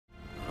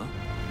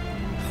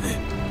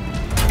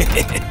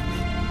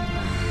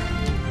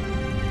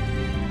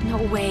No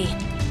way.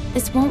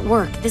 This won't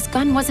work. This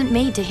gun wasn't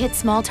made to hit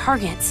small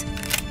targets.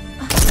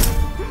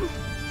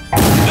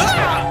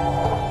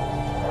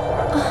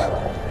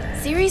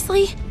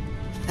 Seriously?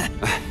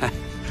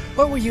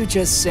 What were you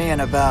just saying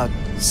about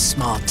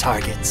small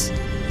targets?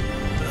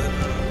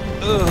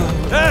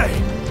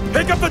 Hey!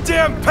 Pick up the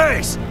damn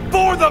pace!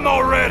 Bore them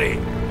already!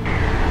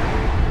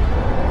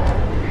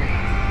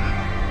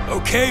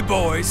 Okay,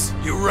 boys.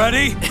 You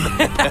ready?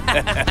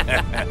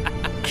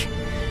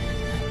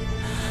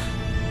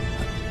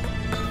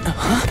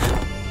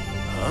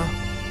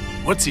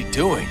 What's he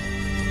doing?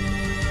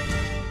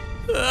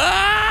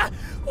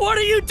 What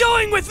are you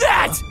doing with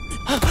that?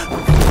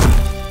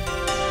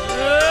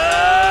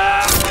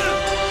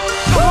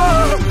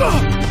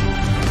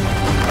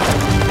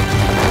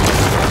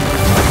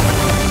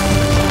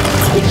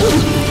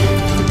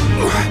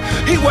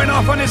 He went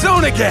off on his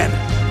own again!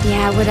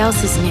 Yeah, what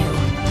else is new?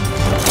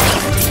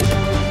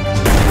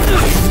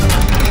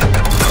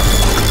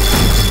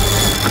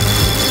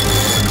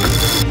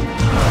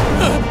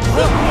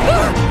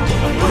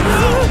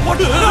 What?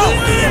 No!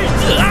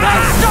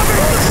 Stop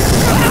it!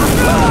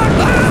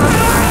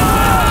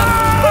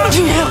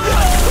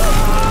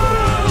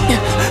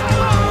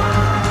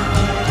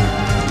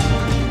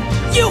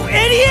 You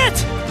idiot!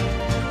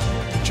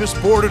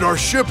 Just boarded our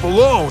ship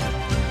alone.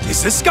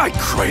 Is this guy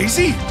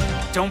crazy?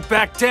 Don't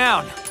back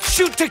down.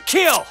 Shoot to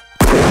kill!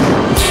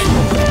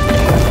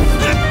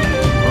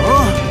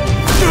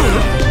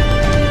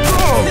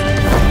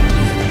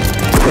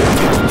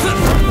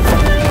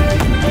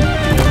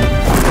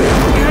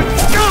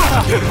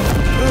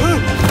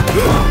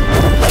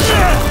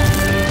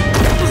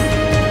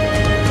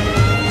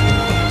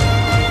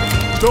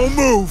 Don't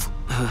move!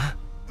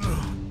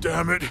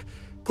 Damn it.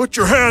 Put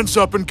your hands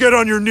up and get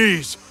on your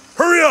knees.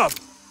 Hurry up!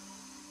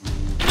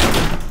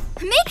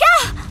 Mika!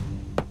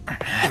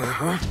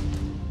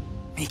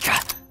 Mika.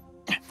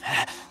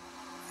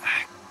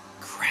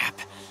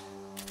 Crap.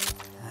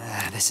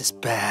 This is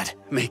bad.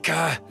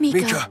 Mika.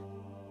 Mika.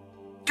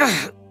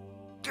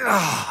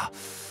 Oh,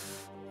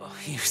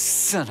 you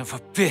son of a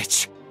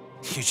bitch.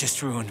 You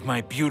just ruined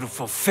my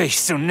beautiful face,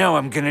 so now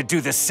I'm gonna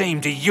do the same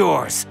to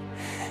yours.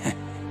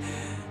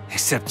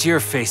 Except your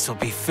face will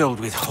be filled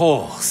with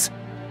holes.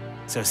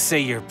 So say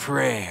your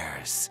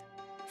prayers.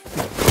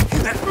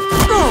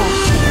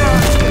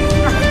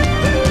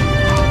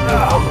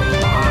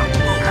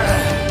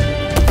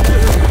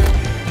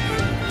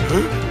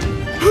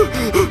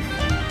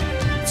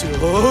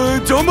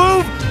 Don't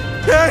move!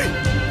 Hey!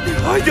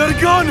 I got a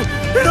gun,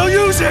 and I'll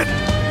use it!